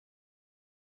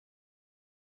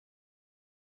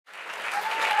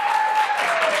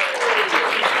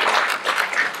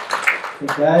Hey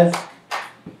guys.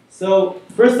 So,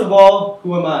 first of all,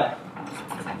 who am I?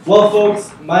 Well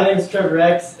folks, my name is Trevor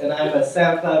X and I'm a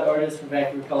SoundCloud artist from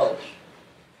Vancouver College.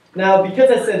 Now, because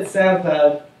I said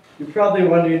SoundCloud, you're probably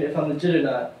wondering if I'm legit or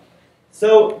not.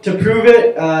 So, to prove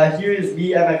it, here is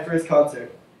me at my first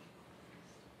concert.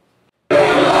 So,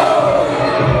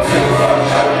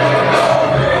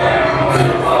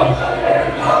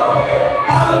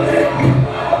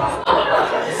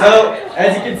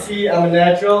 as you can see, I'm a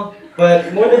natural,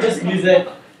 but more than just music,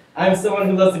 I'm someone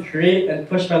who loves to create and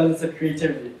push my limits of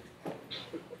creativity.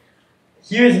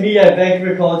 Here's me at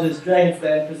Vancouver College's Dragon's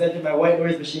Den presenting my white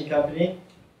noise machine company.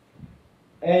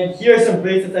 And here are some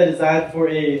bracelets I designed for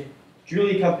a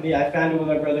jewelry company I founded with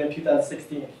my brother in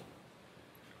 2016.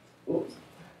 Oops.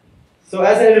 So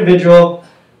as an individual,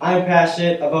 I'm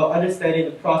passionate about understanding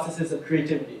the processes of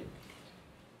creativity.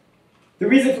 The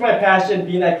reason for my passion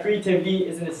being that creativity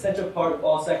is an essential part of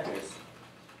all sectors.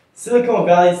 Silicon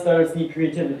Valley startups need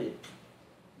creativity.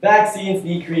 Vaccines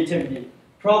need creativity.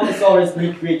 Problem solvers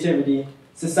need creativity.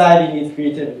 Society needs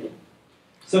creativity.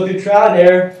 So through trial and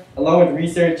error, along with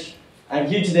research, I'm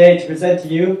here today to present to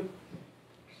you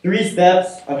 3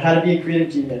 steps on how to be a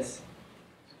creative genius.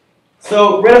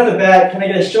 So right off the bat, can I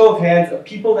get a show of hands of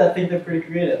people that think they're pretty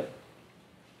creative?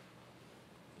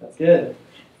 That's good.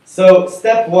 So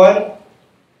step 1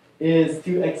 is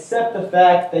to accept the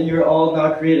fact that you're all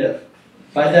not creative,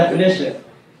 by definition.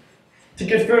 To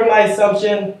confirm my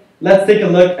assumption, let's take a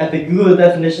look at the Google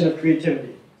definition of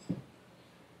creativity.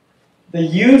 The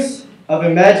use of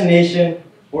imagination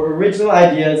or original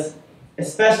ideas,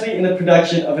 especially in the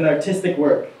production of an artistic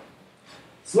work.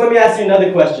 So let me ask you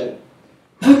another question.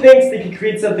 Who thinks they can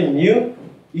create something new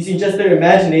using just their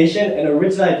imagination and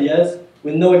original ideas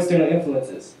with no external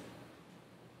influences?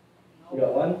 You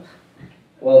got one?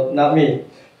 Well, not me.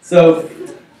 So,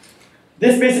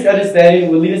 this basic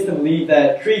understanding will lead us to believe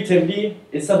that creativity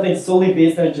is something solely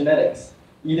based on genetics.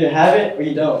 You either have it or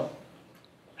you don't.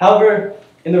 However,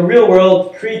 in the real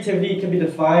world, creativity can be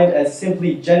defined as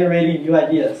simply generating new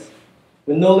ideas,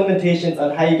 with no limitations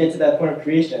on how you get to that point of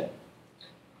creation.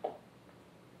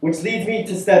 Which leads me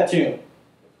to step 2,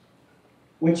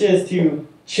 which is to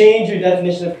change your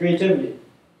definition of creativity.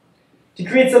 To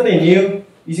create something new,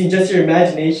 using just your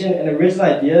imagination and original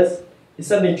ideas, is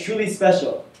something truly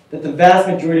special that the vast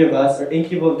majority of us are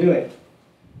incapable of doing.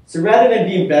 So rather than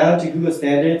being bound to Google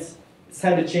standards, it's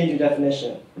time to change your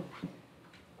definition.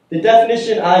 The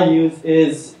definition I use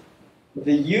is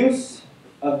the use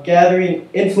of gathering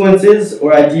influences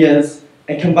or ideas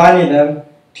and combining them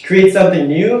to create something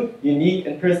new, unique,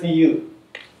 and personally you.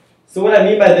 So what I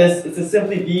mean by this is to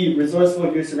simply be resourceful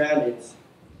of your surroundings.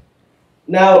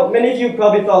 Now, many of you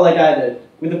probably thought like I did,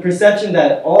 with the perception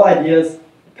that all ideas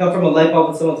come from a light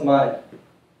bulb in someone's mind.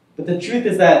 But the truth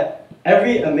is that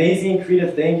every amazing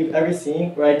creative thing you've ever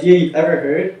seen or idea you've ever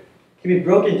heard can be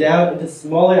broken down into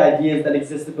smaller ideas that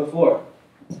existed before.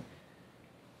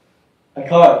 A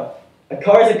car. A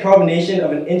car is a combination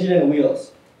of an engine and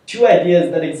wheels, 2 ideas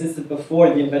that existed before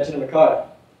the invention of a car.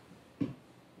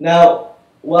 Now,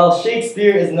 while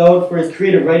Shakespeare is known for his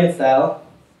creative writing style,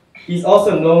 he's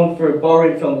also known for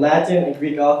borrowing from Latin and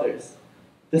Greek authors.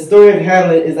 The story of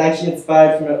Hamlet is actually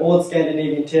inspired from an old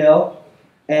Scandinavian tale,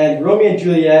 and Romeo and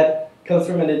Juliet comes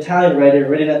from an Italian writer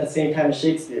written at the same time as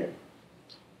Shakespeare.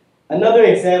 Another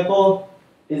example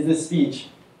is this speech.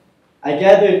 I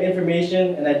gathered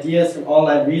information and ideas from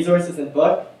online resources and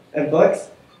books,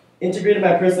 integrated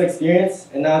my personal experience,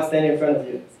 and now I'm standing in front of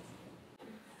you.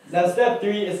 Now step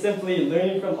 3 is simply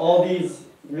learning from all these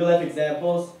real-life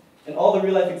examples, and all the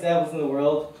real-life examples in the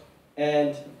world,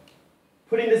 and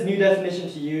putting this new definition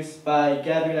to use by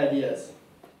gathering ideas.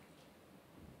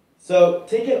 So,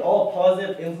 take in all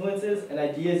positive influences and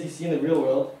ideas you see in the real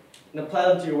world and apply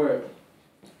them to your work.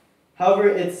 However,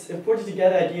 it's important to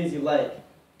gather ideas you like,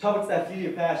 topics that fuel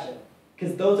your passion,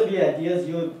 because those are the ideas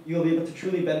you'll be able to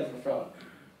truly benefit from.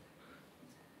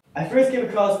 I first came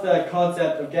across the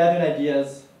concept of gathering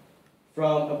ideas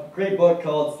from a great book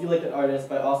called Steal Like an Artist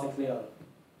by Austin Kleon.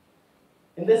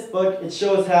 In this book, it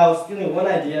shows how stealing one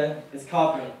idea is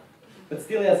copying, but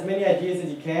stealing as many ideas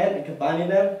as you can and combining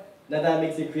them, now that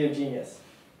makes you a creative genius.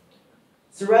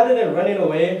 So rather than running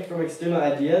away from external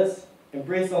ideas,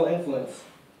 embrace all influence.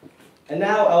 And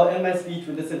now I'll end my speech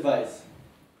with this advice.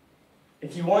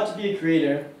 If you want to be a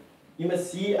creator, you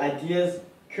must see ideas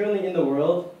currently in the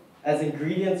world as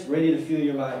ingredients ready to fuel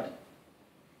your mind.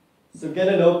 So get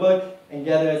a notebook and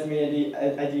gather as many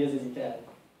ideas as you can.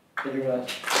 Thank you very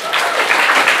much.